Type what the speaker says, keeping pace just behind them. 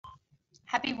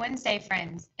Happy Wednesday,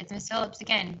 friends. It's Miss Phillips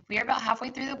again. We are about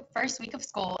halfway through the first week of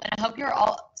school, and I hope you're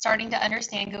all starting to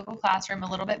understand Google Classroom a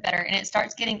little bit better and it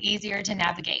starts getting easier to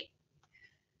navigate.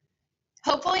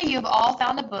 Hopefully, you've all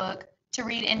found a book to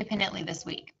read independently this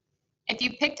week. If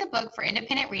you picked a book for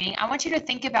independent reading, I want you to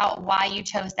think about why you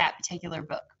chose that particular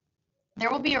book.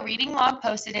 There will be a reading log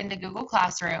posted into Google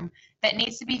Classroom that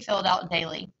needs to be filled out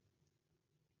daily.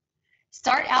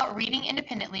 Start out reading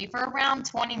independently for around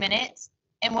 20 minutes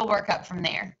and we'll work up from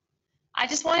there. I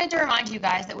just wanted to remind you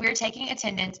guys that we are taking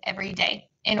attendance every day.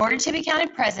 In order to be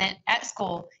counted present at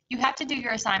school, you have to do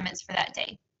your assignments for that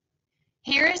day.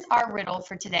 Here is our riddle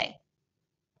for today.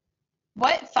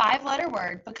 What 5-letter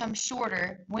word becomes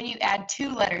shorter when you add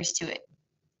 2 letters to it?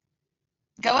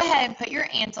 Go ahead and put your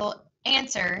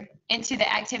answer into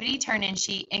the activity turn-in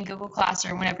sheet in Google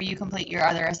Classroom whenever you complete your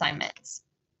other assignments.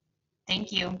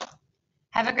 Thank you.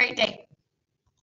 Have a great day.